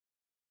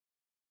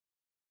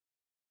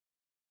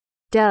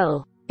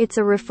Dell. It's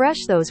a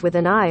refresh those with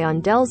an eye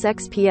on Dell's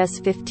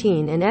XPS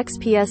 15 and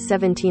XPS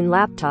 17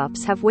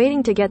 laptops have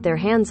waiting to get their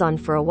hands on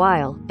for a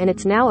while, and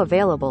it's now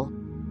available.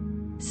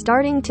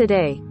 Starting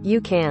today, you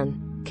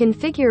can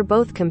configure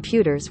both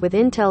computers with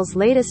Intel's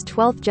latest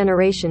 12th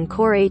generation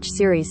Core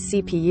H-series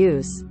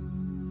CPUs.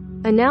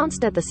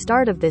 Announced at the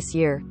start of this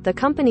year, the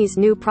company's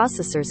new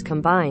processors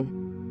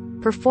combine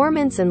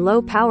performance and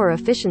low power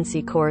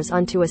efficiency cores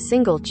onto a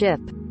single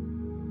chip.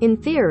 In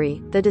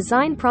theory, the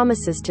design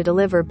promises to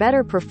deliver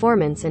better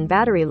performance and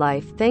battery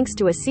life thanks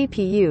to a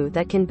CPU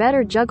that can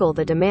better juggle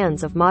the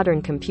demands of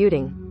modern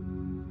computing.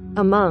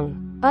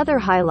 Among other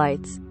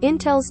highlights,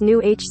 Intel's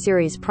new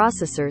H-series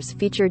processors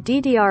feature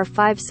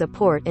DDR5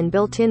 support and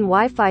built-in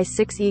Wi-Fi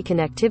 6E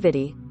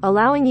connectivity,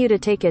 allowing you to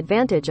take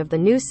advantage of the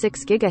new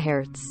 6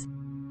 GHz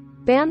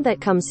band that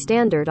comes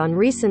standard on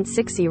recent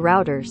 6E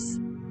routers.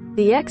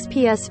 The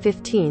XPS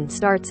 15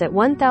 starts at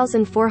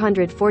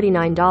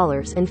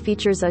 $1,449 and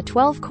features a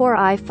 12-core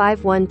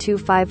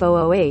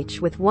i5-12500H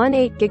with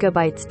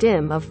 18GB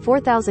DIMM of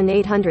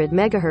 4800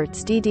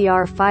 MHz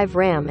DDR5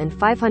 RAM and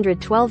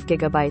 512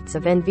 GB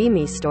of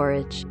NVMe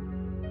storage.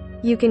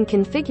 You can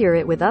configure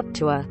it with up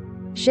to a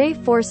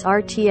GeForce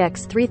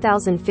RTX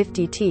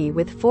 3050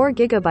 with 4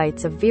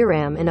 GB of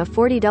VRAM and a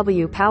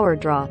 40W power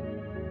draw.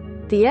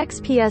 The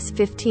XPS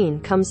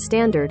 15 comes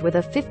standard with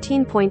a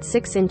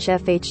 15.6-inch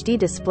FHD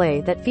display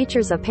that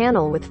features a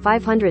panel with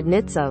 500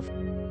 nits of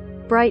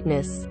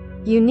brightness.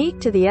 Unique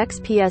to the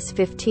XPS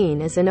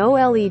 15 is an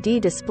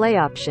OLED display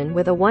option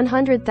with a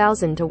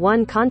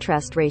 100,000:1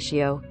 contrast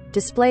ratio,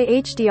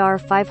 display HDR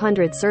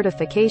 500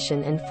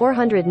 certification and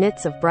 400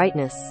 nits of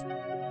brightness.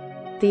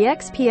 The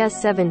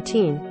XPS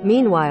 17,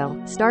 meanwhile,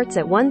 starts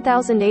at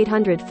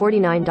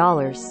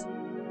 $1,849.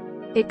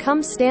 It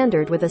comes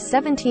standard with a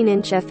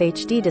 17-inch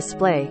FHD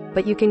display,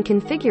 but you can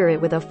configure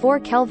it with a 4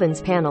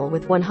 kelvins panel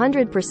with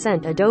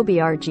 100% Adobe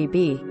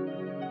RGB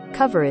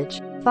coverage,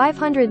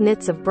 500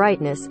 nits of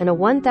brightness and a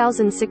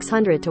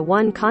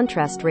 1,600:1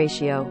 contrast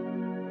ratio.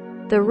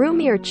 The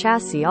roomier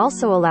chassis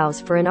also allows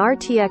for an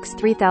RTX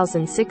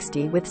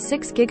 3060 with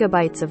 6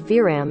 GB of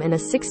VRAM and a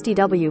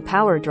 60W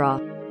power draw.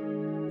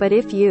 But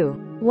if you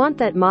want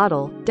that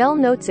model, Dell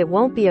notes it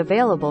won't be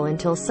available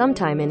until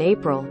sometime in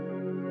April.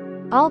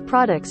 All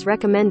products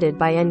recommended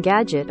by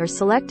Engadget are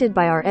selected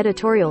by our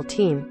editorial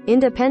team,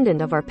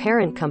 independent of our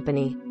parent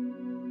company.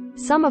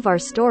 Some of our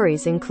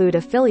stories include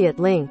affiliate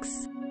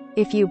links.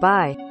 If you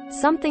buy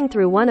something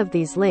through one of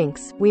these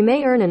links, we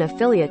may earn an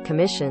affiliate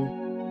commission.